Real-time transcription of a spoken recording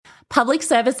Public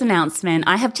service announcement.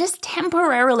 I have just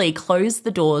temporarily closed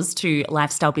the doors to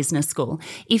Lifestyle Business School.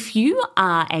 If you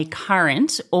are a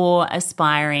current or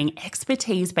aspiring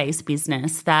expertise-based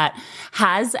business that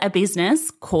has a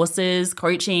business, courses,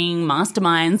 coaching,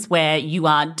 masterminds where you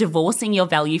are divorcing your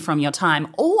value from your time,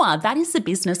 or that is the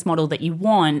business model that you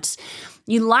want,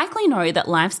 you likely know that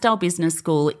Lifestyle Business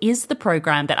School is the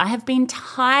program that I have been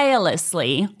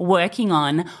tirelessly working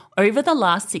on over the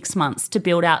last 6 months to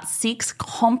build out 6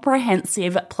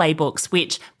 comprehensive playbooks,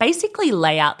 which basically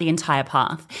lay out the entire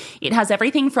path. It has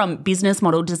everything from business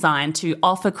model design to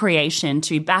offer creation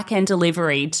to back-end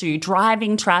delivery to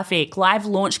driving traffic, live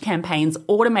launch campaigns,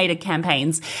 automated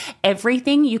campaigns,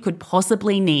 everything you could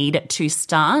possibly need to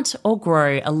start or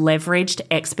grow a leveraged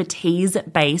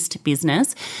expertise-based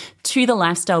business to the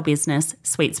lifestyle business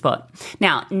sweet spot.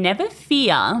 Now, never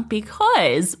fear,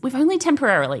 because we've only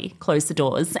temporarily closed the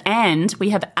doors and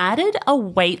we have added a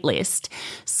wait list.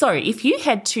 So if you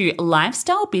head to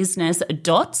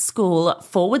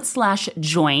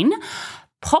lifestylebusiness.school/join,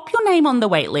 pop your name on the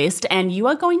wait list and you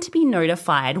are going to be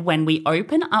notified when we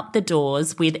open up the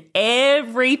doors with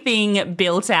everything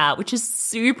built out, which is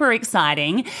super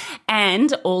exciting,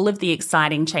 and all of the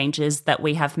exciting changes that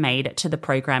we have made to the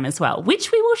program as well,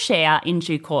 which we will share in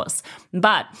due course.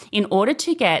 But in order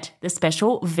to get the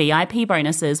special VIP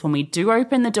bonuses when we do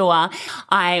open the door,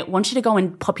 I want you to go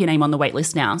and pop your name on the wait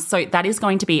list now. So that is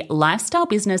going to be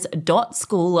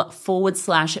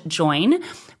lifestylebusiness.school/join.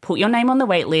 Put your name on the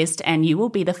wait list and you will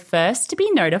be the first to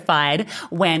be notified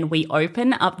when we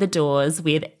open up the doors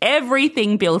with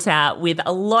everything built out, with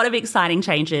a lot of exciting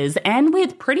changes and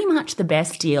with pretty much the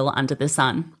best deal under the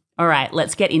sun. All right,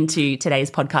 let's get into today's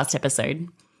podcast episode.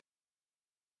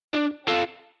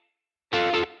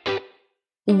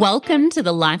 Welcome to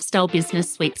the Lifestyle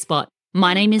Business Sweet Spot.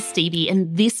 My name is Stevie,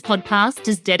 and this podcast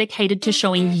is dedicated to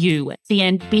showing you, the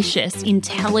ambitious,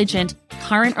 intelligent,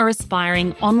 current or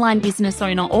aspiring online business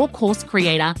owner or course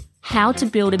creator, how to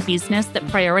build a business that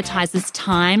prioritizes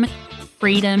time,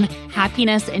 freedom,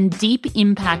 happiness, and deep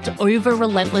impact over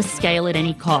relentless scale at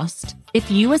any cost. If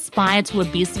you aspire to a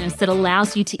business that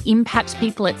allows you to impact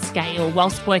people at scale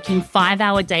whilst working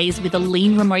 5-hour days with a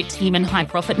lean remote team and high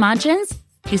profit margins,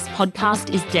 this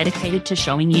podcast is dedicated to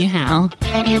showing you how.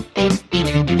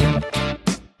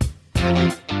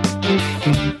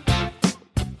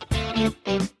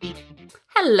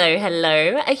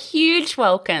 Hello. A huge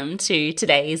welcome to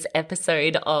today's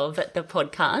episode of the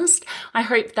podcast. I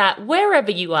hope that wherever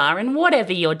you are and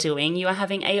whatever you're doing, you are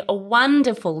having a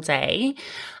wonderful day.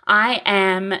 I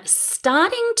am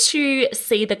starting to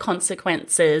see the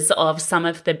consequences of some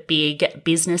of the big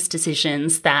business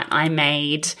decisions that I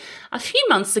made a few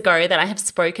months ago that I have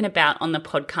spoken about on the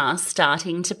podcast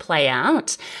starting to play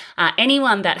out.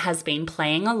 Anyone that has been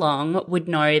playing along would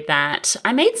know that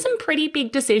I made some pretty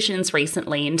big decisions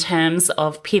recently in terms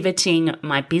of pivoting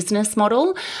my business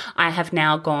model. I have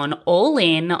now gone all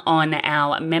in on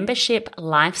our membership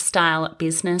lifestyle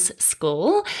business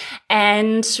school,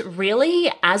 and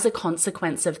really as a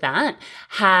consequence of that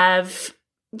have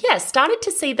started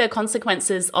to see the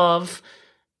consequences of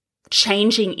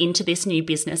changing into this new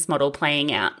business model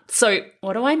playing out. So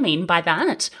what do I mean by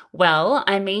that? Well,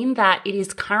 I mean that it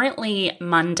is currently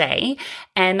Monday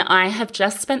and I have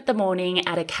just spent the morning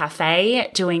at a cafe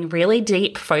doing really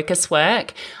deep focus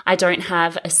work. I don't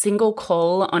have a single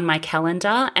call on my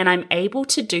calendar and I'm able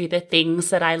to do the things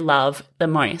that I love the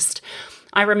most.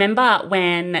 I remember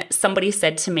when somebody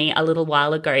said to me a little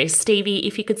while ago, Stevie,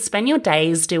 if you could spend your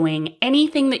days doing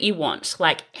anything that you want,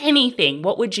 like anything,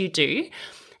 what would you do?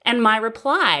 And my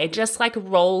reply just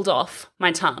rolled off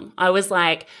my tongue. I was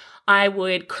like, I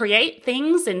would create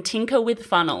things and tinker with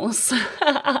funnels,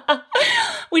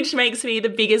 which makes me the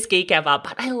biggest geek ever.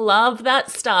 But I love that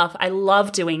stuff. I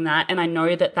love doing that. And I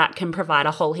know that that can provide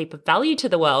a whole heap of value to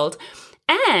the world.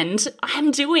 And I'm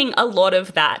doing a lot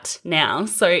of that now.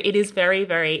 So it is very,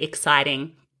 very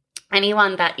exciting.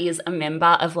 Anyone that is a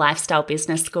member of Lifestyle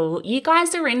Business School, you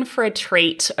guys are in for a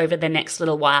treat over the next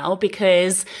little while,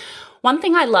 because one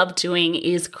thing I love doing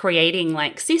is creating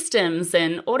systems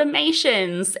and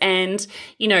automations and,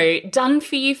 done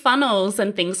for you funnels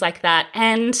and things like that.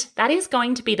 And that is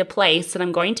going to be the place that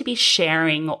I'm going to be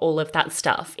sharing all of that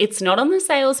stuff. It's not on the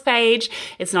sales page.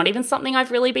 It's not even something I've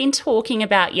really been talking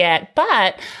about yet,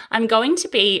 but I'm going to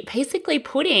be basically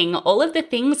putting all of the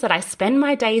things that I spend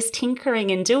my days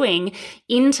tinkering and doing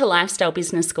into Lifestyle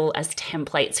Business School as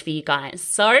templates for you guys.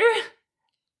 So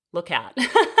look out.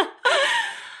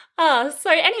 So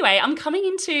anyway, I'm coming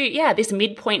into, this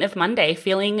midpoint of Monday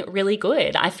feeling really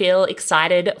good. I feel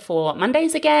excited for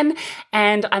Mondays again,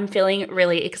 and I'm feeling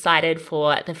really excited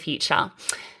for the future.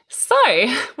 So,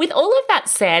 with all of that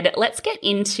said, let's get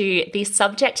into the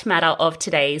subject matter of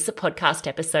today's podcast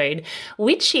episode,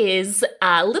 which is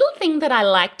a little thing that I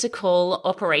like to call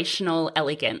operational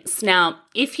elegance. Now,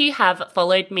 if you have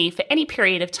followed me for any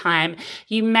period of time,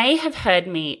 you may have heard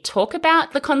me talk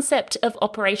about the concept of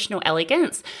operational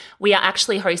elegance. We are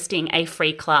actually hosting a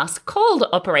free class called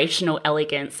Operational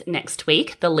Elegance next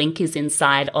week. The link is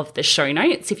inside of the show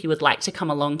notes if you would like to come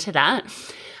along to that.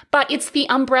 But it's the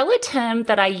umbrella term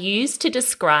that I use to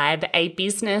describe a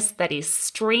business that is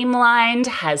streamlined,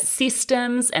 has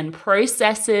systems and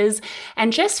processes,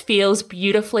 and just feels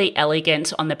beautifully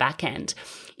elegant on the back end.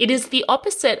 It is the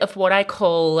opposite of what I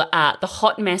call the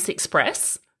hot mess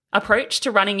express approach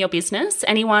to running your business.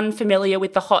 Anyone familiar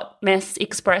with the hot mess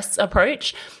express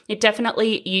approach? It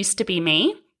definitely used to be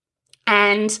me.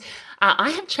 And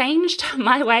I have changed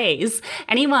my ways.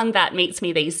 Anyone that meets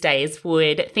me these days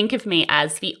would think of me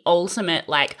as the ultimate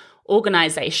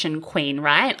organization queen,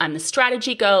 right? I'm the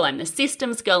strategy girl, I'm the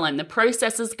systems girl, I'm the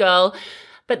processes girl.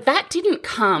 But that didn't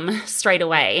come straight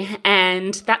away.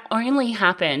 And that only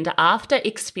happened after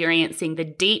experiencing the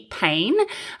deep pain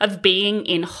of being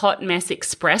in hot mess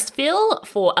expressville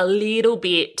for a little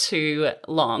bit too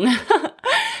long.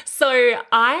 So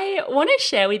I want to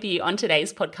share with you on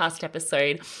today's podcast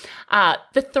episode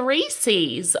the 3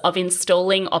 C's of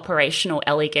installing operational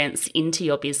elegance into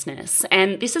your business.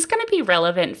 And this is going to be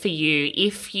relevant for you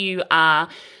if you are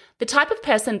the type of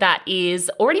person that is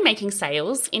already making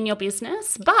sales in your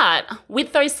business, but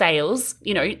with those sales,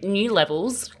 new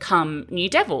levels come new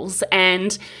devils.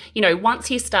 And, once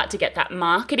you start to get that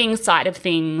marketing side of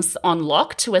things on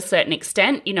lock to a certain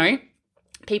extent,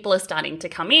 people are starting to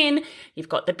come in, you've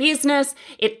got the business,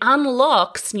 it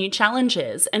unlocks new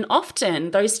challenges. And often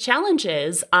those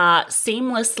challenges are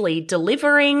seamlessly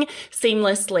delivering,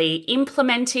 seamlessly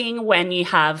implementing when you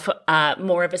have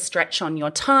more of a stretch on your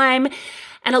time.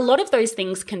 And a lot of those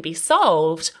things can be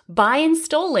solved by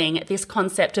installing this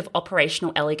concept of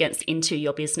operational elegance into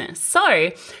your business. So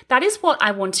that is what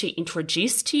I want to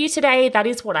introduce to you today. That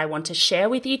is what I want to share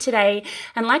with you today.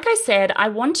 And like I said, I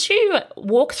want to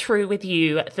walk through with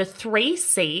you the 3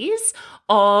 C's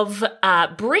of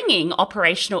bringing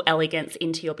operational elegance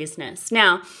into your business.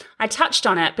 Now, I touched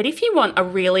on it, but if you want a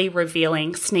really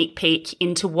revealing sneak peek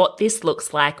into what this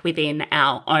looks like within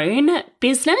our own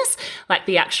business, like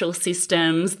the actual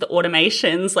systems, the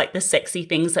automations, like the sexy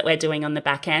things that we're doing on the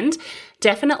back end,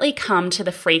 definitely come to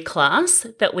the free class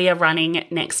that we are running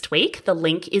next week. The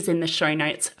link is in the show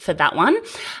notes for that one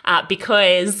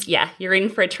because, you're in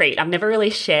for a treat. I've never really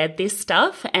shared this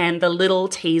stuff, and the little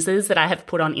teasers that I have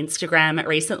put on Instagram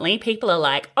recently, people are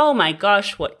like, oh my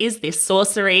gosh, what is this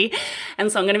sorcery?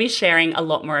 And so I'm going to be sharing a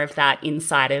lot more of that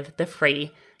inside of the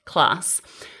free class.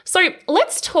 So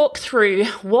let's talk through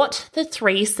what the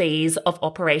 3 C's of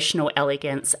operational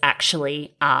elegance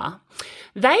actually are.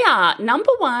 They are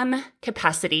number 1,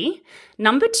 capacity,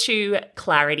 number 2,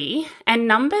 clarity, and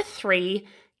number 3,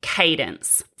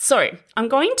 cadence. So I'm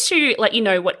going to let you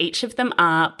know what each of them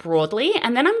are broadly,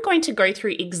 and then I'm going to go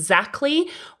through exactly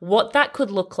what that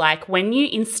could look like when you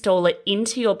install it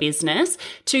into your business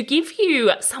to give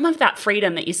you some of that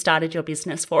freedom that you started your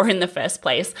business for in the first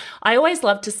place. I always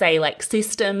love to say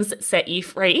systems set you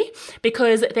free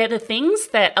because they're the things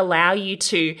that allow you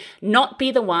to not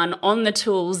be the one on the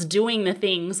tools doing the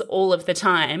things all of the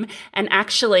time and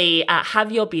actually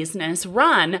have your business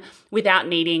run without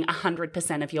needing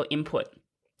 100% of your input.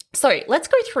 So let's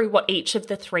go through what each of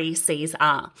the 3 C's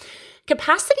are.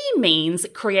 Capacity means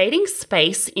creating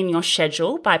space in your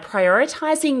schedule by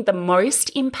prioritizing the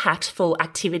most impactful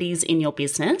activities in your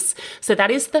business. So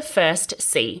that is the first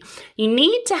C. You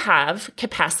need to have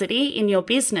capacity in your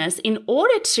business in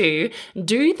order to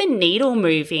do the needle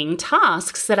moving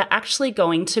tasks that are actually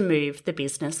going to move the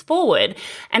business forward.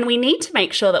 And we need to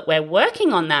make sure that we're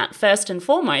working on that first and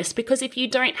foremost, because if you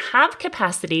don't have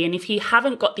capacity and if you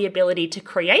haven't got the ability to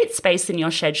create space in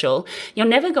your schedule, you're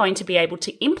never going to be able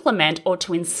to implement or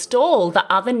to install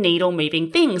the other needle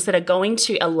moving things that are going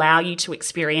to allow you to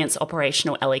experience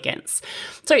operational elegance.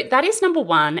 So that is number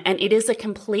 1, and it is a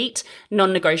complete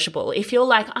non-negotiable. If you're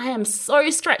like, I am so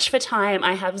stretched for time,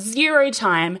 I have 0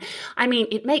 time,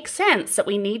 it makes sense that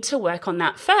we need to work on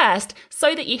that first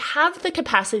so that you have the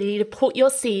capacity to put your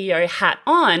CEO hat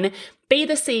on, be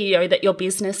the CEO that your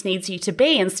business needs you to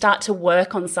be, and start to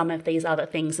work on some of these other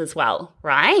things as well,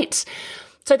 right?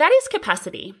 So that is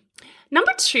capacity.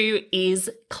 Number 2 is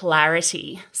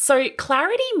clarity. So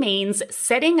clarity means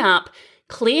setting up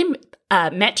clear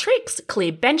metrics,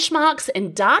 clear benchmarks,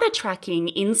 and data tracking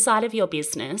inside of your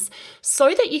business so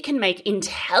that you can make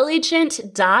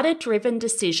intelligent, data-driven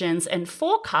decisions and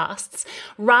forecasts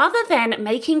rather than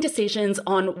making decisions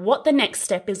on what the next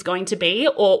step is going to be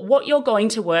or what you're going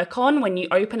to work on when you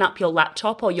open up your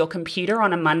laptop or your computer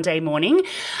on a Monday morning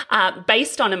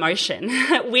based on emotion,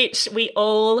 which we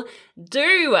all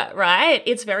do, right?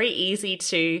 It's very easy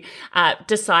to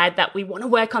decide that we want to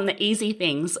work on the easy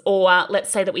things, or let's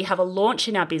say that we have a launch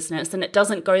in our business and it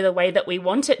doesn't go the way that we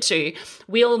want it to.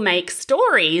 We'll make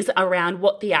stories around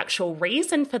what the actual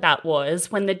reason for that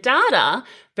was when the data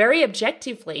very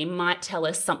objectively might tell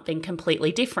us something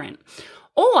completely different.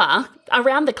 Or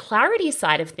around the clarity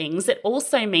side of things, it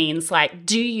also means like,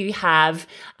 do you have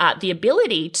the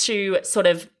ability to sort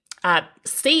of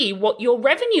see what your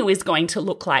revenue is going to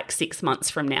look like 6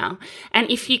 months from now? And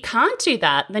if you can't do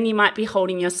that, then you might be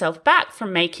holding yourself back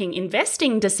from making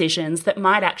investing decisions that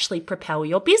might actually propel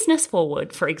your business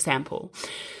forward, for example.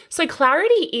 So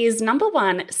clarity is, number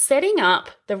one, setting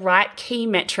up the right key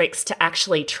metrics to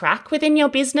actually track within your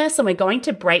business. And we're going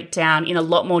to break down in a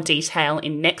lot more detail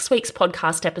in next week's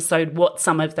podcast episode what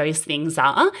some of those things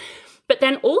are. But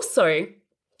then also,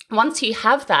 once you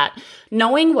have that,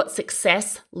 knowing what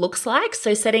success looks like,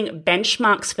 so setting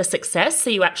benchmarks for success so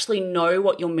you actually know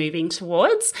what you're moving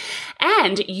towards,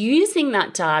 and using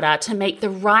that data to make the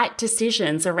right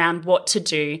decisions around what to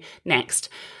do next.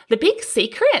 The big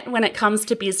secret when it comes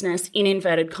to business, in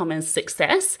inverted commas,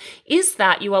 success, is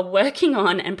that you are working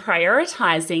on and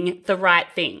prioritizing the right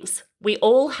things. We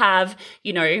all have,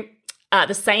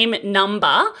 the same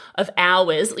number of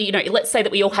hours. Let's say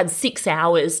that we all had 6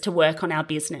 hours to work on our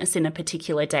business in a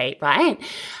particular day, right?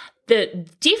 The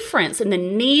difference in the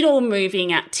needle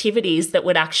moving activities that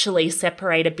would actually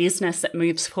separate a business that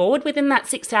moves forward within that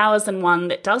 6 hours and one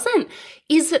that doesn't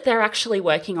is that they're actually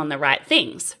working on the right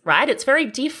things, right? It's very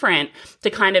different to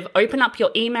kind of open up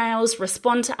your emails,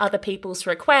 respond to other people's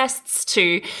requests,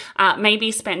 to maybe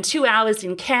spend 2 hours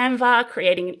in Canva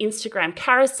creating an Instagram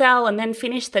carousel and then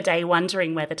finish the day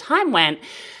wondering where the time went.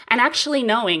 And actually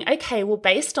knowing, okay, well,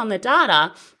 based on the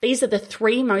data, these are the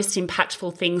 3 most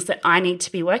impactful things that I need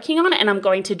to be working on, and I'm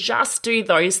going to just do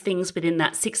those things within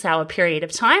that 6-hour period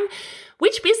of time.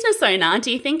 Which business owner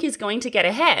do you think is going to get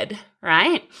ahead,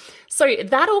 right? So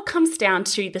that all comes down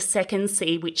to the second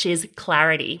C, which is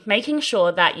clarity, making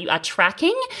sure that you are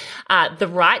tracking the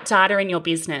right data in your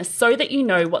business so that you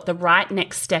know what the right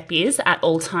next step is at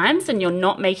all times, and you're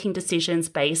not making decisions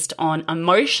based on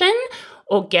emotion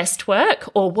or guesswork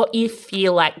or what you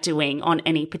feel like doing on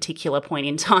any particular point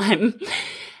in time.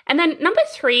 And then number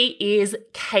 3 is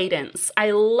cadence.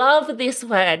 I love this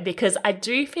word because I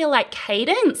do feel like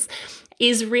cadence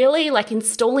is really like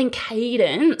installing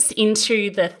cadence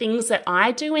into the things that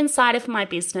I do inside of my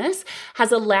business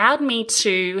has allowed me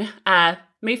to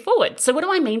move forward. So what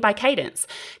do I mean by cadence?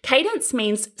 Cadence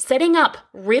means setting up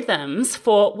rhythms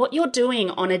for what you're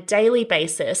doing on a daily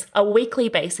basis, a weekly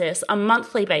basis, a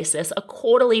monthly basis, a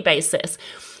quarterly basis.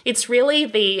 It's really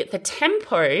the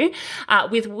tempo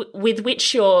with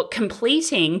which you're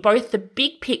completing both the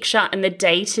big picture and the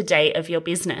day-to-day of your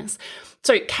business.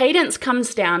 So cadence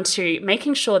comes down to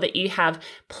making sure that you have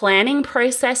planning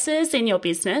processes in your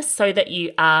business so that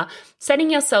you are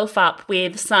setting yourself up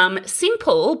with some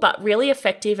simple but really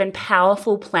effective and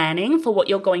powerful planning for what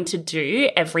you're going to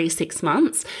do every 6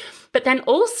 months. But then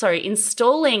also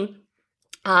installing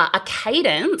a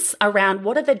cadence around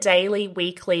what are the daily,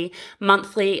 weekly,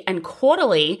 monthly, and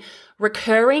quarterly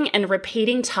recurring and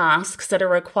repeating tasks that are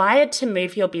required to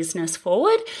move your business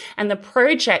forward and the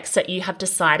projects that you have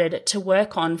decided to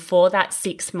work on for that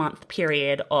 6-month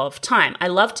period of time. I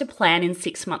love to plan in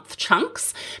 6-month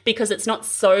chunks because it's not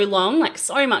so long, like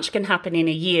so much can happen in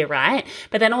a year, right?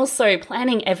 But then also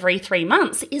planning every 3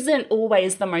 months isn't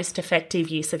always the most effective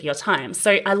use of your time.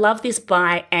 So I love this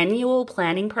biannual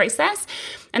planning process.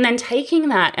 And then taking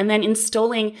that and then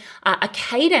installing a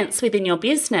cadence within your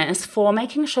business for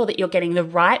making sure that you're getting the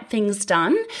right things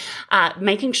done,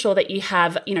 making sure that you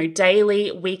have, daily,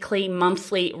 weekly,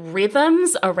 monthly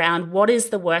rhythms around what is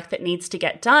the work that needs to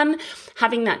get done,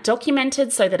 having that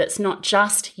documented so that it's not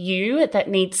just you that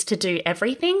needs to do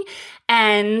everything,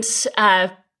 and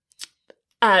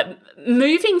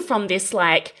moving from this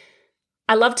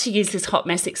I love to use this hot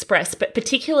mess express, but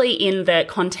particularly in the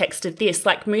context of this,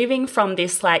 moving from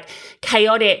this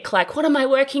chaotic, what am I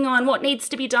working on? What needs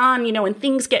to be done? And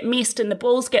things get missed and the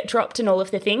balls get dropped and all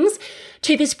of the things,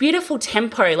 to this beautiful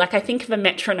tempo. I think of a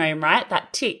metronome, right?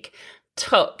 That tick,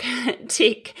 tock,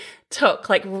 tick, tock,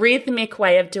 like rhythmic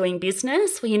way of doing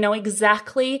business where you know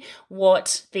exactly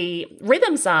what the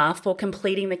rhythms are for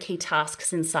completing the key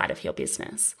tasks inside of your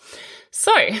business.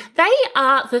 So they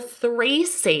are the 3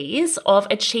 C's of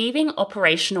achieving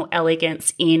operational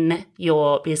elegance in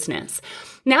your business.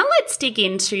 Now let's dig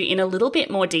into, in a little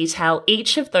bit more detail,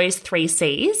 each of those 3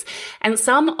 C's and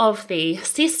some of the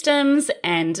systems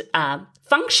and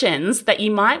functions that you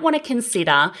might want to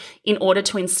consider in order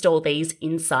to install these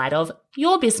inside of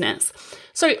your business.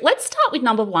 So let's start with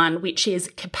number 1, which is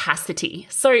capacity.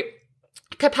 So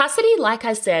capacity, like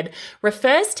I said,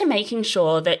 refers to making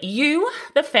sure that you,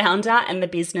 the founder and the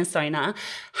business owner,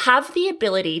 have the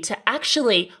ability to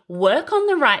actually work on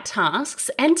the right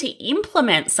tasks and to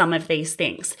implement some of these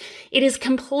things. It is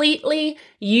completely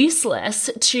useless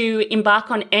to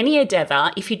embark on any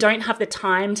endeavor if you don't have the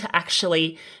time to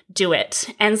actually do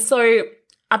it. And so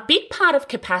a big part of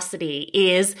capacity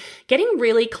is getting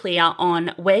really clear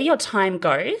on where your time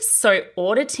goes. So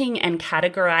auditing and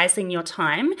categorizing your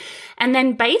time. And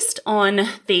then based on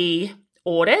the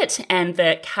audit and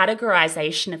the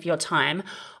categorization of your time,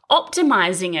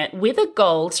 optimizing it with a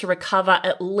goal to recover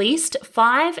at least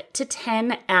 5 to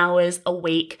 10 hours a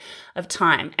week of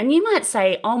time. And you might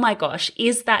say, oh my gosh,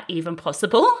 is that even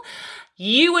possible?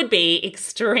 You would be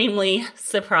extremely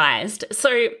surprised.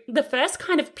 So the first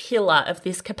kind of pillar of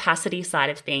this capacity side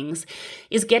of things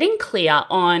is getting clear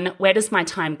on where does my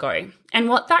time go? And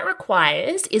what that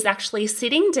requires is actually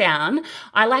sitting down.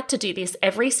 I like to do this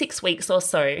every 6 weeks or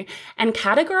so and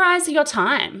categorize your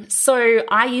time. So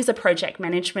I use a project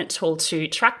management tool to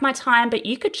track my time, but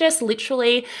you could just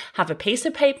literally have a piece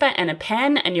of paper and a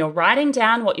pen and you're writing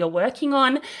down what you're working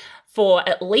on for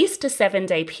at least a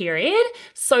 7-day period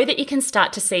so that you can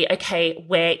start to see, okay,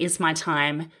 where is my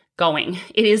time going?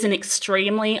 It is an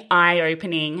extremely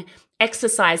eye-opening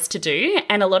exercise to do.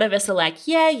 And a lot of us are like,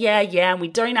 yeah, and we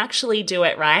don't actually do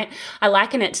it, right? I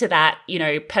liken it to that,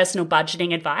 personal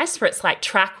budgeting advice where it's like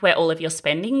track where all of your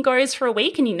spending goes for a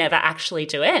week and you never actually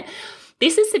do it.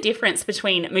 This is the difference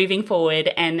between moving forward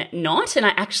and not. And I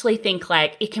actually think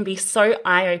it can be so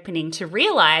eye-opening to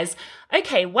realize,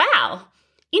 okay, wow,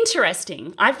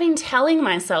 interesting. I've been telling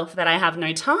myself that I have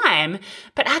no time,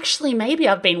 but actually maybe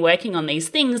I've been working on these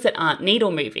things that aren't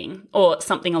needle moving or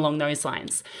something along those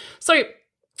lines. So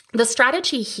the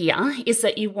strategy here is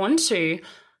that you want to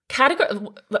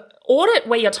audit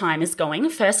where your time is going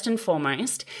first and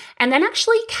foremost, and then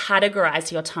actually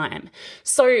categorize your time.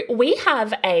 So we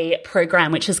have a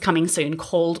program which is coming soon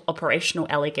called Operational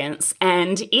Elegance,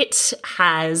 and it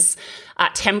has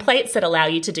templates that allow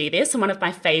you to do this. And one of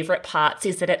my favorite parts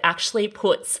is that it actually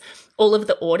puts all of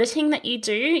the auditing that you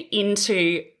do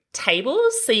into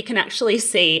tables, so you can actually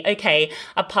see, okay,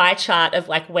 a pie chart of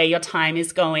where your time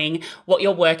is going, what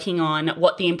you're working on,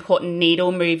 what the important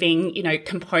needle moving,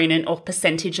 component or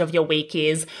percentage of your week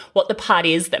is, what the part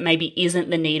is that maybe isn't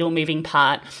the needle moving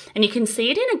part. And you can see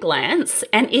it in a glance,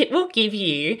 and it will give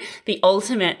you the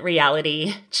ultimate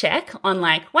reality check on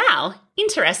wow,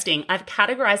 interesting, I've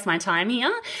categorized my time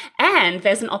here and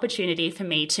there's an opportunity for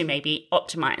me to maybe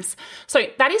optimize. So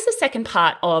that is the second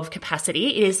part of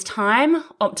capacity. It is time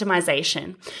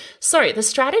optimization. So the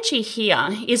strategy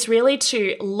here is really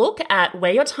to look at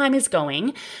where your time is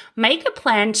going, make a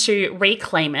plan to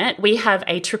reclaim it. We have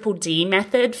a triple D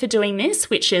method for doing this,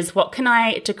 which is what can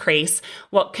I decrease,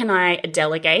 what can I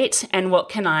delegate, and what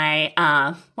can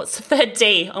I, what's the third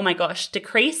D? Oh my gosh,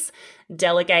 decrease,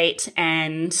 delegate,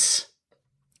 and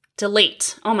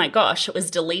delete. Oh my gosh, it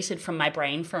was deleted from my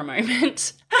brain for a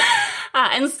moment.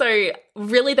 And so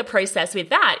really the process with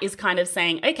that is kind of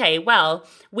saying, okay, well,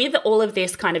 with all of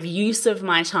this kind of use of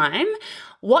my time,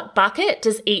 what bucket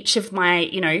does each of my,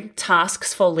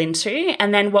 tasks fall into?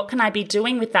 And then what can I be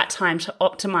doing with that time to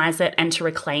optimize it and to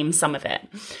reclaim some of it?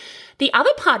 The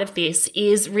other part of this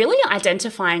is really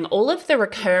identifying all of the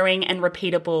recurring and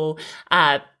repeatable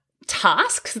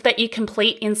tasks that you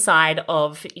complete inside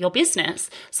of your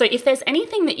business. So if there's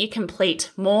anything that you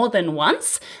complete more than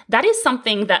once, that is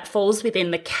something that falls within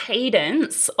the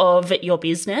cadence of your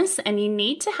business, and you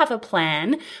need to have a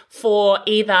plan for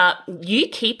either you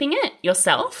keeping it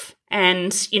yourself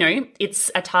and,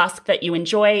 it's a task that you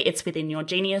enjoy, it's within your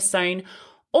genius zone,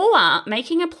 or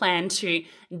making a plan to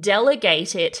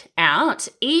delegate it out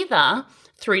either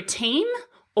through team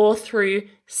or through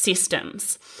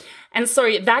systems. And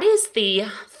so that is the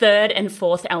third and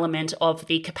fourth element of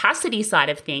the capacity side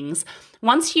of things.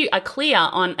 Once you are clear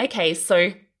on, okay,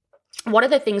 so what are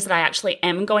the things that I actually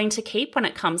am going to keep when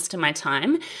it comes to my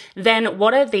time? Then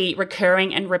what are the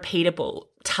recurring and repeatable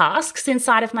tasks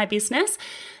inside of my business?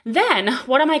 Then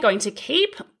what am I going to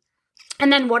keep?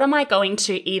 And then what am I going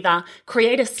to either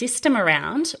create a system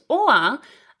around or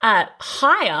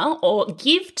hire or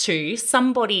give to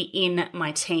somebody in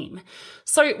my team?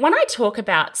 So when I talk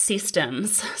about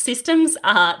systems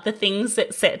are the things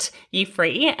that set you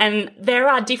free, and there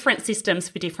are different systems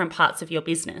for different parts of your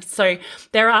business. So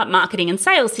there are marketing and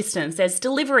sales systems, there's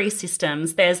delivery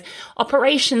systems, there's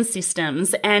operations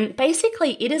systems, and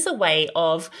basically it is a way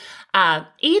of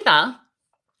either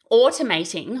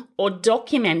automating or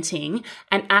documenting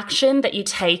an action that you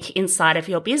take inside of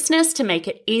your business to make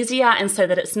it easier and so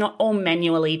that it's not all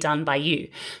manually done by you.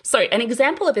 So an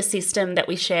example of a system that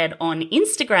we shared on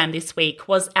Instagram this week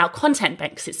was our content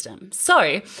bank system.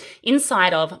 So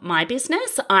inside of my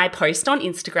business, I post on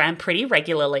Instagram pretty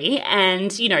regularly.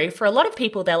 And, for a lot of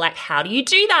people, they're like, how do you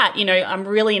do that? I'm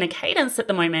really in a cadence at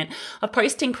the moment of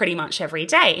posting pretty much every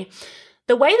day.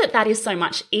 The way that is so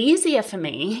much easier for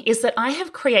me is that I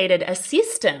have created a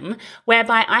system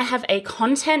whereby I have a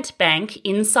content bank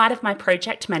inside of my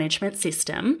project management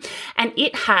system, and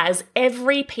it has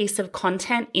every piece of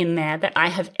content in there that I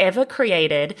have ever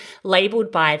created,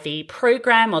 labeled by the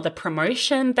program or the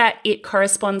promotion that it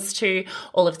corresponds to.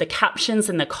 All of the captions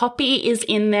and the copy is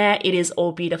in there. It is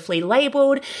all beautifully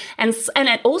labeled, and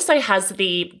it also has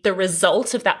the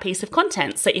result of that piece of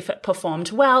content. So if it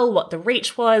performed well, what the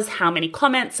reach was, how many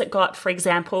comments it got, for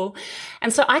example.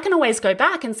 And so I can always go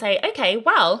back and say, okay,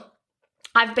 well,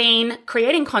 I've been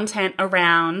creating content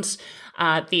around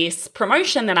this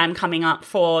promotion that I'm coming up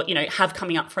for, have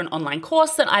coming up for an online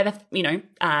course that I've,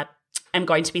 am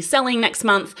going to be selling next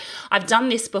month. I've done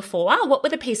this before. What were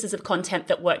the pieces of content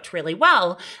that worked really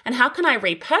well? And how can I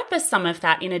repurpose some of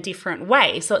that in a different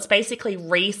way? So it's basically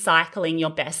recycling your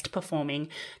best performing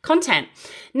content.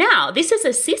 Now, this is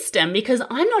a system because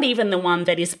I'm not even the one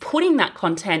that is putting that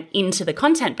content into the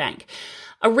content bank.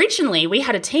 Originally, we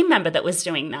had a team member that was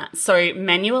doing that. So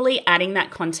manually adding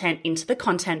that content into the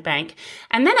content bank.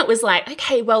 And then it was like,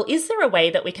 okay, well, is there a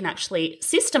way that we can actually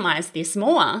systemize this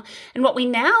more? And what we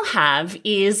now have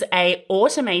is a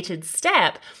automated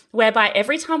step whereby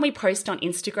every time we post on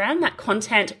Instagram, that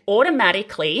content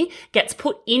automatically gets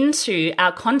put into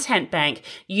our content bank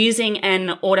using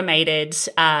an automated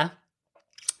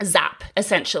zap,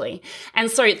 essentially. And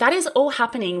so that is all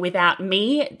happening without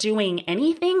me doing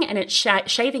anything, and it's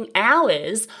shaving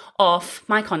hours off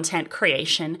my content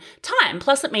creation time.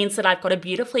 Plus, it means that I've got a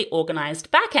beautifully organized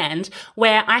back end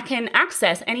where I can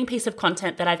access any piece of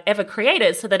content that I've ever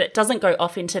created so that it doesn't go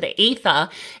off into the ether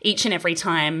each and every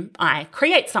time I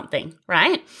create something,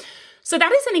 right? So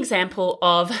that is an example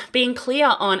of being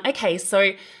clear on, okay,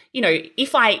 so,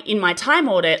 if I, in my time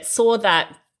audit, saw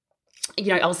that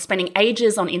I was spending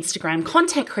ages on Instagram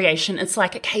content creation. It's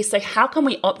like, okay, so how can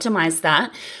we optimize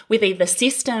that with either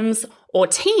systems or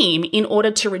team in order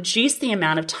to reduce the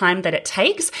amount of time that it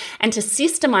takes and to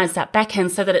systemize that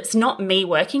backend so that it's not me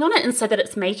working on it and so that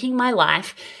it's making my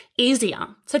life easier.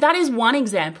 So that is one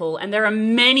example. And there are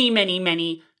many, many,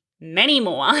 many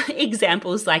more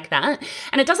examples like that.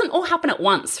 And it doesn't all happen at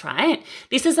once, right?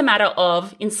 This is a matter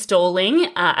of installing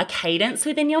a cadence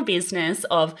within your business,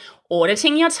 of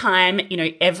auditing your time,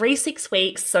 every 6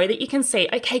 weeks so that you can see,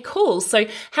 okay, cool. So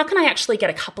how can I actually get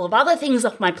a couple of other things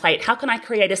off my plate? How can I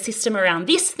create a system around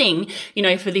this thing,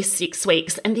 for this 6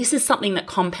 weeks? And this is something that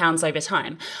compounds over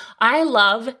time. I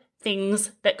love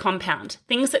things that compound.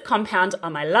 Things that compound are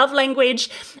my love language.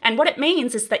 And what it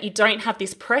means is that you don't have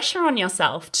this pressure on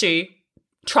yourself to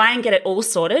try and get it all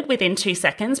sorted within 2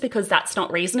 seconds, because that's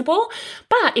not reasonable.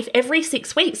 But if every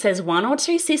 6 weeks there's 1 or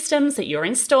 2 systems that you're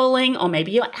installing, or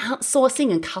maybe you're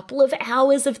outsourcing a couple of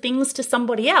hours of things to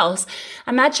somebody else,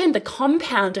 imagine the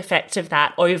compound effect of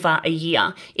that over a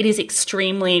year. It is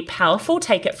extremely powerful.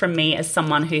 Take it from me as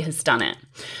someone who has done it.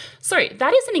 So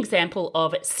that is an example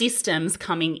of systems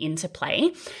coming into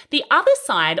play. The other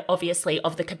side, obviously,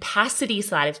 of the capacity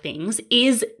side of things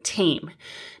is team.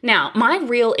 Now, my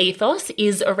real ethos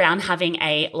is around having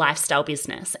a lifestyle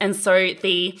business. And so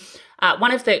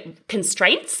one of the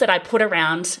constraints that I put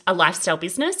around a lifestyle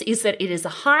business is that it is a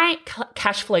high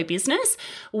cash flow business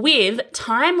with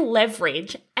time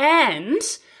leverage and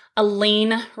a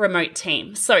lean remote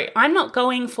team. So I'm not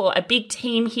going for a big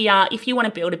team here. If you want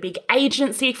to build a big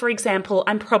agency, for example,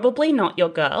 I'm probably not your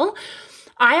girl.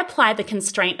 I apply the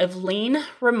constraint of lean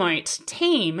remote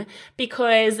team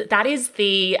because that is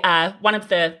the one of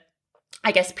the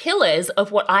pillars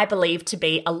of what I believe to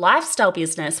be a lifestyle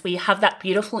business, where you have that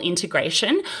beautiful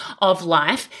integration of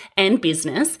life and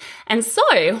business. And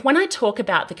so when I talk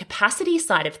about the capacity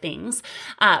side of things,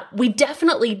 we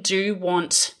definitely do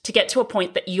want to get to a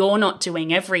point that you're not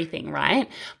doing everything, right?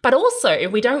 But also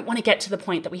we don't want to get to the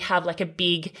point that we have like a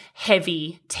big,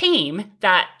 heavy team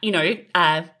that,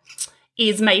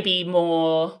 is maybe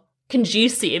more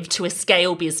conducive to a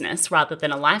scale business rather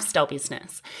than a lifestyle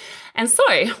business. And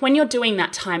so when you're doing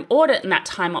that time audit and that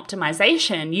time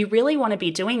optimization, you really want to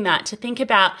be doing that to think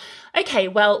about, okay,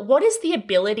 well, what is the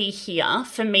ability here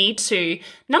for me to,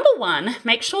 number one,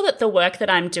 make sure that the work that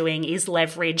I'm doing is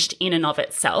leveraged in and of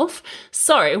itself.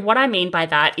 So what I mean by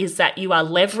that is that you are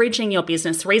leveraging your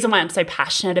business. The reason why I'm so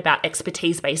passionate about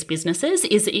expertise-based businesses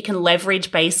is that you can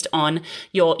leverage based on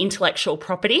your intellectual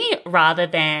property rather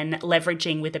than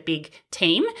leveraging with a big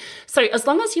team. So as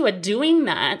long as you are doing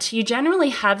that, you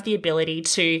generally have the ability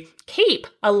to keep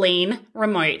a lean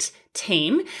remote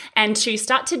team and to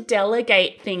start to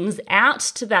delegate things out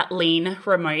to that lean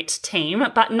remote team,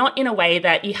 but not in a way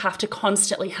that you have to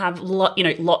constantly have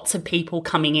lots of people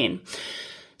coming in.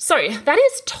 So that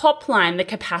is top line, the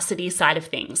capacity side of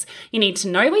things. You need to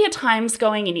know where your time's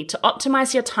going, you need to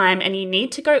optimize your time, and you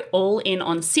need to go all in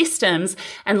on systems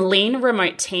and lean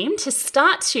remote team to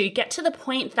start to get to the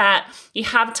point that you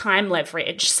have time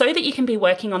leverage so that you can be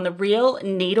working on the real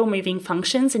needle moving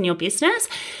functions in your business,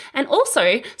 and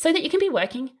also so that you can be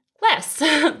working less.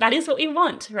 That is what we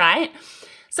want, right?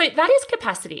 So that is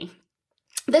capacity.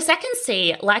 The second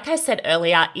C, like I said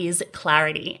earlier, is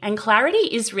clarity. And clarity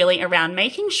is really around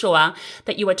making sure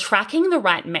that you are tracking the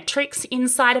right metrics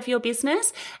inside of your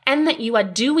business and that you are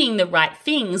doing the right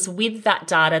things with that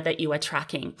data that you are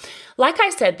tracking. Like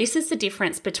I said, this is the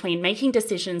difference between making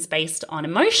decisions based on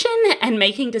emotion and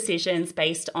making decisions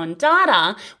based on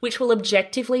data, which will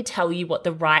objectively tell you what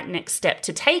the right next step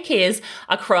to take is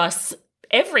across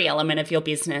every element of your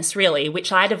business, really,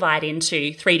 which I divide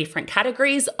into 3 different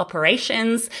categories: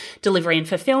 operations, delivery and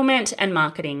fulfillment, and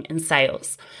marketing and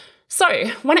sales. So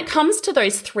when it comes to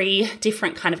those 3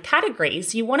 different kind of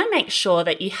categories, you want to make sure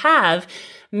that you have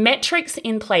metrics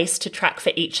in place to track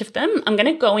for each of them. I'm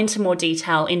going to go into more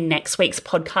detail in next week's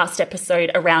podcast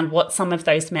episode around what some of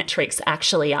those metrics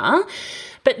actually are.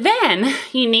 But then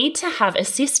you need to have a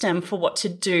system for what to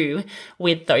do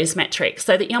with those metrics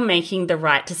so that you're making the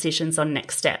right decisions on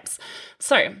next steps.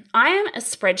 So I am a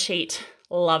spreadsheet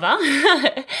lover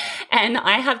and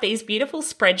I have these beautiful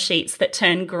spreadsheets that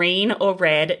turn green or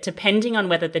red depending on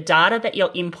whether the data that you're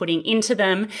inputting into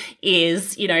them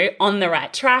is, on the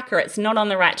right track or it's not on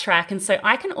the right track. And so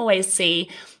I can always see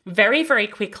very, very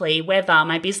quickly whether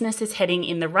my business is heading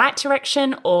in the right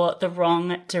direction or the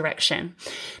wrong direction.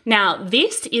 Now,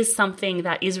 this is something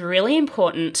that is really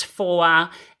important for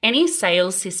any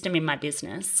sales system in my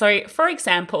business. So, for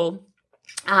example,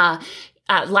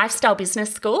 Lifestyle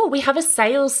Business School, we have a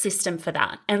sales system for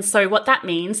that. And so what that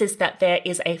means is that there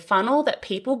is a funnel that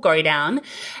people go down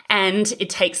and it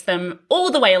takes them all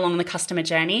the way along the customer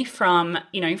journey from,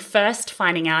 first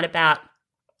finding out about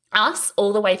us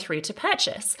all the way through to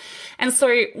purchase. And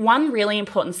so one really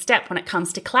important step when it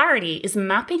comes to clarity is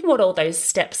mapping what all those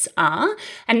steps are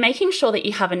and making sure that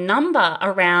you have a number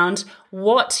around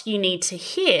what you need to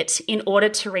hit in order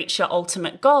to reach your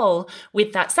ultimate goal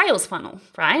with that sales funnel,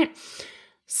 right?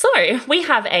 So we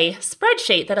have a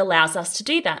spreadsheet that allows us to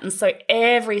do that. And so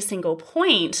every single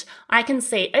point I can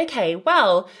see, okay,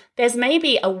 well, there's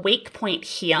maybe a weak point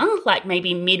here, like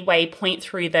maybe midway point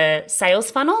through the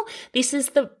sales funnel. This is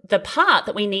the part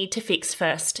that we need to fix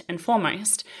first and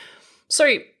foremost.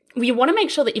 So you want to make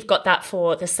sure that you've got that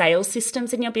for the sales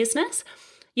systems in your business.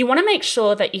 You want to make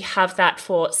sure that you have that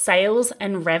for sales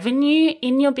and revenue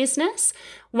in your business.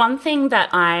 One thing that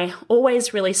I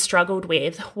always really struggled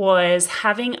with was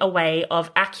having a way of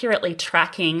accurately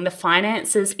tracking the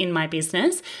finances in my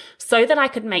business so that I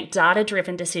could make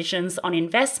data-driven decisions on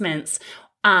investments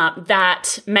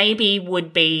that maybe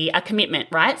would be a commitment,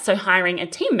 right? So hiring a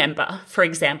team member, for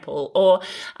example, or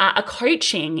a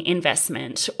coaching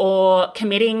investment, or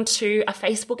committing to a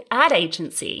Facebook ad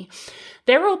agency.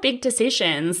 They're all big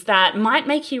decisions that might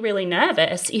make you really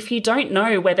nervous if you don't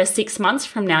know whether 6 months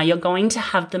from now you're going to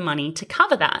have the money to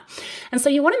cover that. And so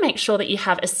you want to make sure that you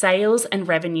have a sales and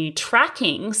revenue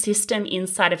tracking system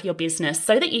inside of your business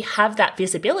so that you have that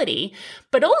visibility.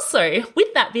 But also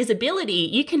with that visibility,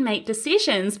 you can make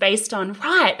decisions based on,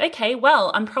 right, okay, well,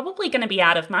 I'm probably going to be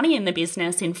out of money in the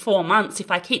business in 4 months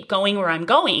if I keep going where I'm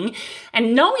going.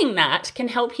 And knowing that can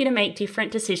help you to make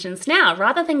different decisions now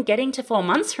rather than getting to 4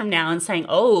 months from now and saying,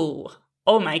 oh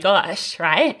my gosh,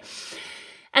 right?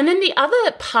 And then the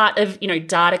other part of,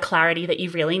 data clarity that you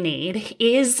really need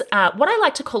is what I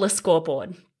like to call a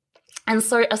scoreboard. And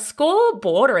so a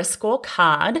scoreboard or a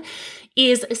scorecard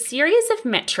is a series of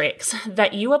metrics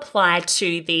that you apply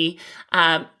to the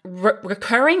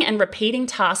recurring and repeating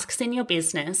tasks in your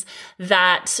business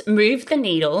that move the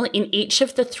needle in each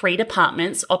of the 3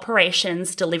 departments: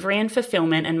 operations, delivery and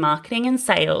fulfillment, and marketing and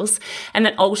sales, and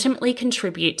that ultimately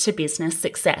contribute to business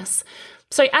success.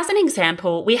 So as an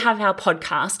example, we have our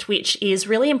podcast, which is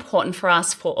really important for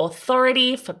us for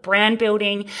authority, for brand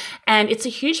building, and it's a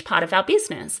huge part of our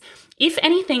business. If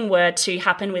anything were to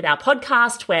happen with our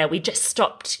podcast where we just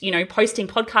stopped, posting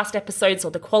podcast episodes, or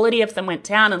the quality of them went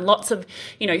down and lots of,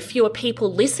 fewer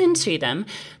people listened to them,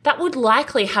 that would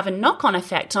likely have a knock-on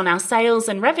effect on our sales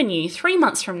and revenue 3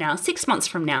 months from now, 6 months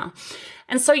from now.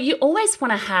 And so you always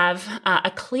want to have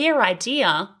a clear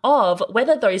idea of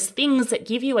whether those things that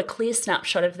give you a clear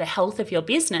snapshot of the health of your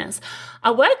business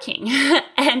are working.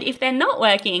 And if they're not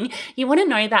working, you want to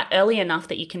know that early enough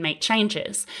that you can make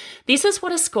changes. This is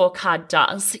what a scorecard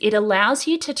does. It allows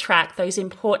you to track those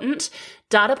important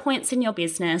data points in your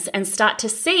business and start to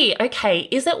see, okay,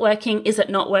 is it working? Is it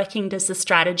not working? Does the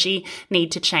strategy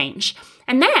need to change?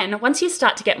 And then once you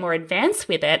start to get more advanced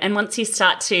with it, and once you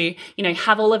start to,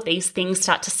 have all of these things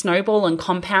start to snowball and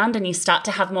compound, and you start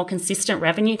to have more consistent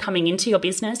revenue coming into your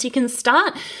business, you can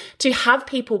start to have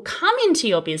people come into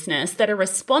your business that are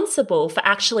responsible for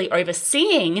actually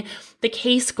overseeing the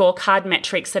key scorecard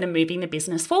metrics that are moving the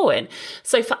business forward.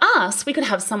 So for us, we could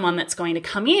have someone that's going to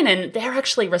come in and they're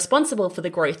actually responsible for the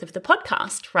growth of the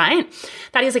podcast, right?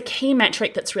 That is a key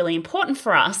metric that's really important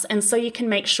for us. And so you can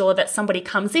make sure that somebody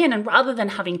comes in, and rather than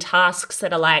having tasks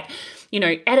that are like,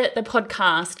 edit the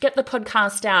podcast, get the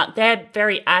podcast out, they're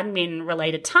very admin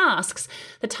related tasks.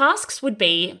 The tasks would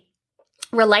be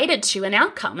related to an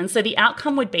outcome. And so the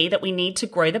outcome would be that we need to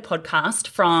grow the podcast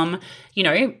from,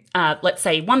 let's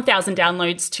say 1,000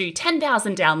 downloads to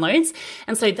 10,000 downloads.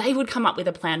 And so they would come up with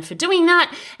a plan for doing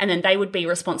that. And then they would be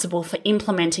responsible for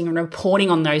implementing and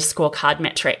reporting on those scorecard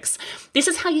metrics. This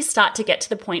is how you start to get to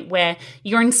the point where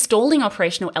you're installing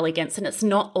operational elegance and it's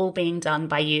not all being done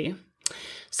by you.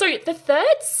 So the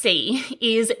third C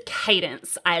is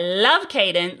cadence. I love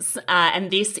cadence.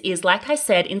 And this is, like I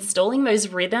said, installing those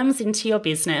rhythms into your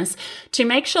business to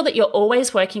make sure that you're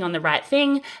always working on the right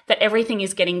thing, that everything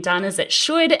is getting done as it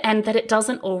should, and that it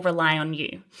doesn't all rely on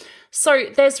you. So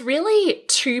there's really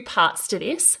 2 parts to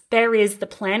this. There is the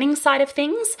planning side of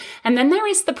things, and then there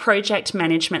is the project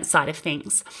management side of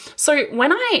things. So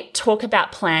when I talk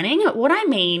about planning, what I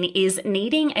mean is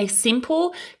needing a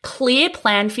simple, clear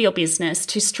plan for your business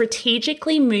to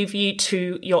strategically move you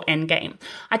to your end game.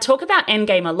 I talk about end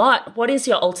game a lot. What is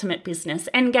your ultimate business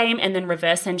end game? And then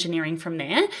reverse engineering from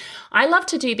there. I love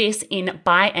to do this in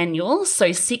biannual,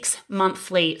 so 6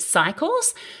 monthly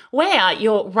cycles, where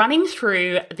you're running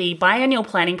through the biannual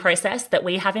planning process that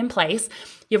we have in place.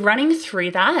 You're running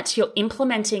through that, you're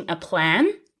implementing a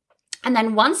plan. And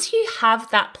then once you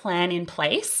have that plan in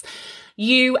place,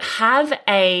 you have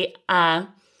a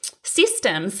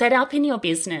system set up in your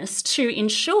business to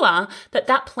ensure that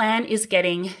that plan is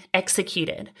getting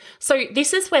executed. So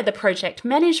this is where the project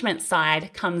management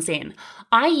side comes in.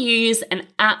 I use and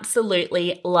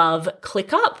absolutely love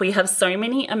ClickUp. We have so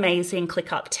many amazing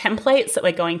ClickUp templates that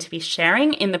we're going to be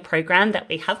sharing in the program that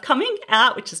we have coming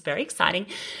out, which is very exciting.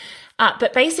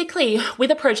 But basically,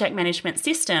 with a project management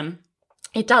system,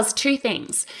 it does 2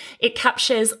 things. It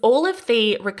captures all of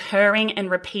the recurring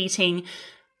and repeating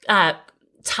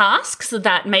tasks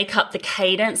that make up the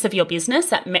cadence of your business,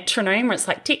 that metronome where it's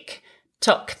like tick,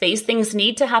 tock. These things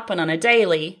need to happen on a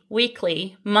daily,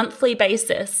 weekly, monthly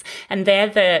basis. And they're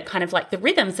the kind of like the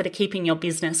rhythms that are keeping your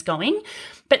business going.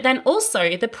 But then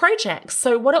also the projects.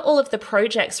 So what are all of the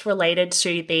projects related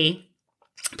to the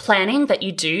planning that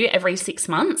you do every 6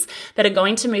 months that are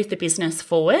going to move the business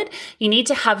forward? You need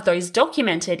to have those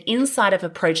documented inside of a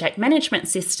project management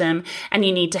system, and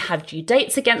you need to have due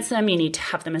dates against them. You need to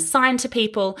have them assigned to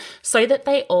people so that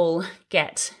they all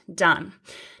get done.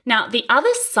 Now, the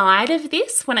other side of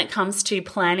this when it comes to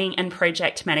planning and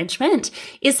project management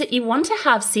is that you want to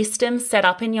have systems set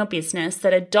up in your business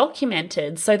that are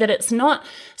documented so that it's not,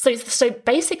 so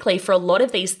basically for a lot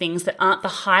of these things that aren't the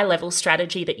high level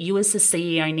strategy that you as the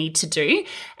CEO need to do,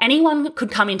 anyone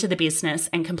could come into the business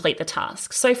and complete the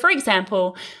task. So for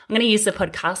example, I'm going to use the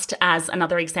podcast as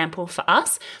another example for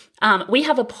us. We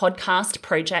have a podcast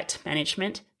project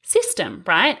management system,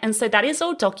 right? And so that is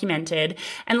all documented.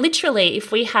 And literally,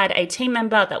 if we had a team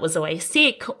member that was away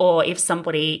sick, or if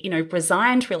somebody,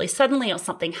 resigned really suddenly or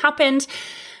something happened,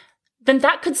 then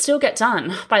that could still get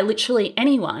done by literally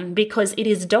anyone because it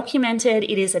is documented,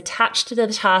 it is attached to the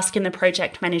task in the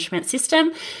project management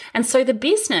system. And so the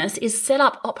business is set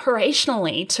up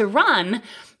operationally to run,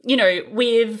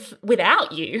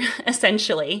 without you,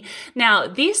 essentially. Now,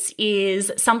 this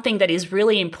is something that is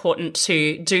really important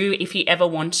to do if you ever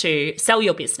want to sell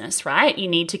your business, right? You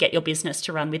need to get your business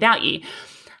to run without you.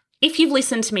 If you've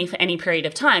listened to me for any period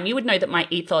of time, you would know that my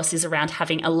ethos is around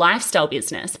having a lifestyle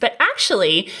business. But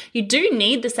actually, you do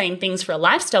need the same things for a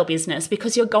lifestyle business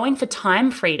because you're going for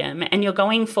time freedom and you're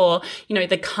going for,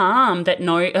 the calm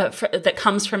that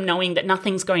comes from knowing that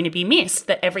nothing's going to be missed,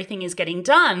 that everything is getting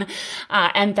done,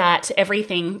 and that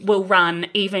everything will run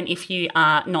even if you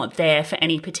are not there for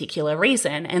any particular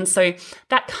reason. And so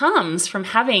that comes from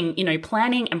having,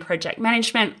 planning and project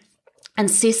management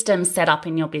and systems set up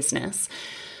in your business.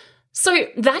 So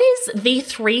that is the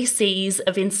 3 C's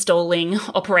of installing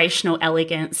operational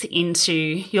elegance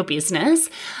into your business.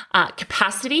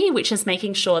 Capacity, which is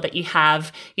making sure that you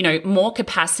have, more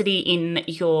capacity in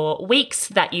your weeks,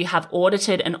 that you have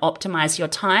audited and optimized your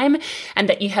time, and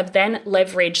that you have then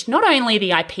leveraged not only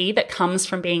the IP that comes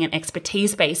from being an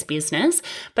expertise-based business,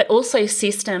 but also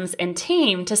systems and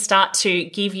team to start to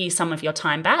give you some of your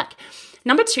time back.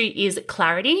 Number 2 is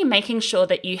clarity, making sure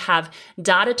that you have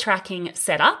data tracking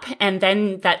set up and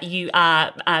then that you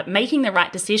are making the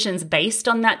right decisions based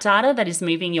on that data that is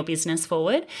moving your business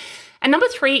forward. And number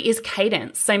 3 is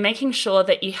cadence, so making sure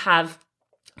that you have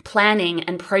planning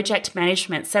and project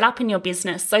management set up in your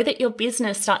business so that your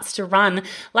business starts to run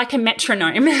like a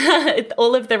metronome.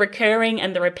 All of the recurring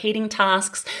and the repeating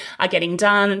tasks are getting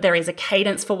done. There is a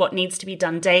cadence for what needs to be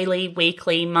done daily,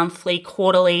 weekly, monthly,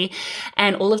 quarterly,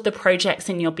 and all of the projects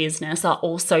in your business are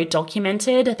also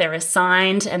documented, they're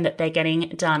assigned, and that they're getting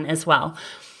done as well.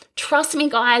 Trust me,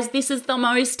 guys, this is the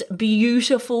most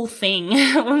beautiful thing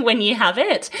when you have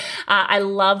it. I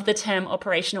love the term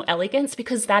operational elegance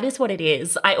because that is what it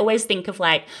is. I always think of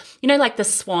like the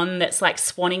swan that's like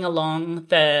swanning along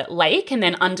the lake and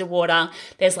then underwater,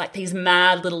 there's like these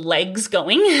mad little legs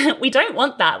going. We don't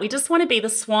want that. We just want to be the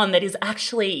swan that is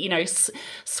actually,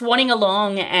 swanning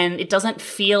along and it doesn't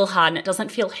feel hard and it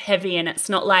doesn't feel heavy. And it's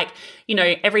not like,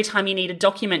 every time you need a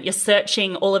document, you're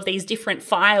searching all of these different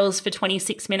files for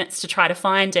 26 minutes to try to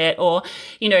find it. Or,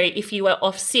 if you were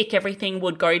off sick, everything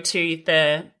would go to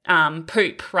the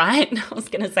poop, right? I was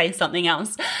going to say something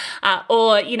else.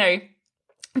 Or,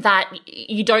 that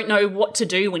you don't know what to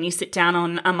do when you sit down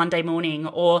on a Monday morning,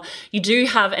 or you do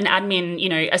have an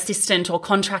admin, assistant or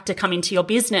contractor come into your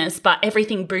business, but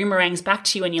everything boomerangs back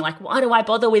to you and you're like, why do I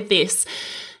bother with this?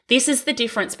 This is the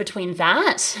difference between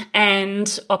that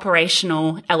and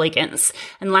operational elegance.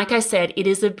 And like I said, it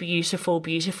is a beautiful,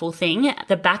 beautiful thing.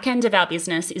 The back end of our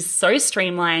business is so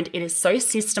streamlined. It is so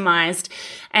systemized.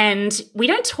 And we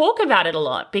don't talk about it a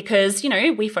lot because,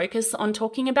 we focus on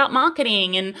talking about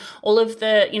marketing and all of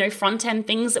the, front end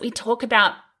things that we talk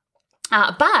about.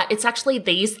 But it's actually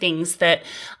these things that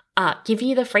give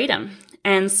you the freedom.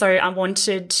 And so I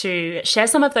wanted to share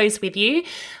some of those with you.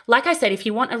 Like I said, if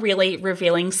you want a really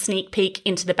revealing sneak peek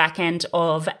into the back end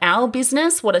of our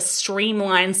business, what a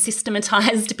streamlined,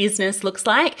 systematized business looks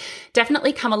like,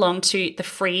 definitely come along to the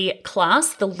free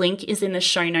class. The link is in the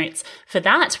show notes for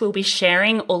that. We'll be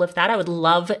sharing all of that. I would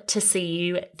love to see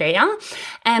you there.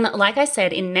 And like I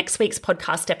said, in next week's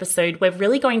podcast episode, we're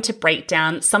really going to break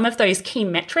down some of those key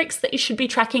metrics that you should be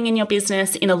tracking in your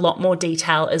business in a lot more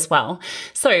detail as well.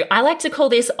 So I like to call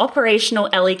this Operational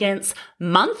Elegance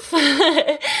Month.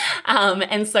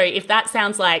 And so if that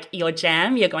sounds like your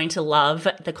jam, you're going to love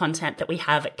the content that we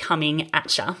have coming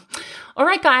at you. All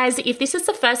right, guys, if this is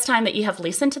the first time that you have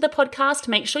listened to the podcast,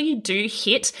 make sure you do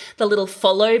hit the little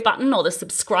follow button or the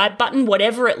subscribe button,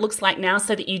 whatever it looks like now,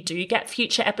 so that you do get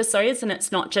future episodes and it's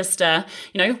not just a,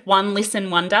 one listen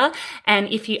wonder. And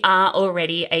if you are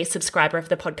already a subscriber of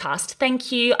the podcast, thank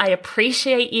you. I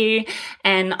appreciate you.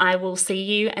 And I will see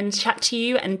you and chat to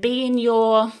you and be in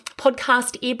your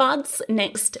podcast earbuds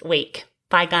next week.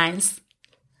 Bye, guys.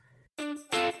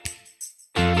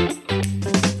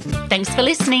 Thanks for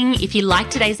listening. If you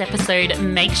liked today's episode,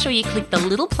 make sure you click the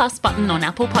little plus button on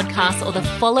Apple Podcasts or the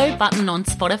follow button on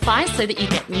Spotify so that you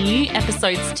get new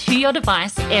episodes to your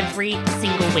device every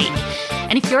single week.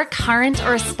 And if you're a current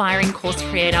or aspiring course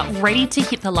creator ready to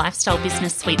hit the lifestyle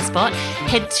business sweet spot,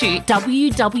 head to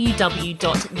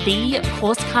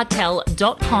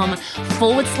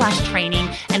www.thecoursecartel.com/training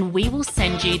and we will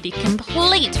send you the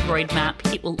complete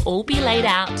roadmap. It will all be laid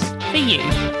out for you.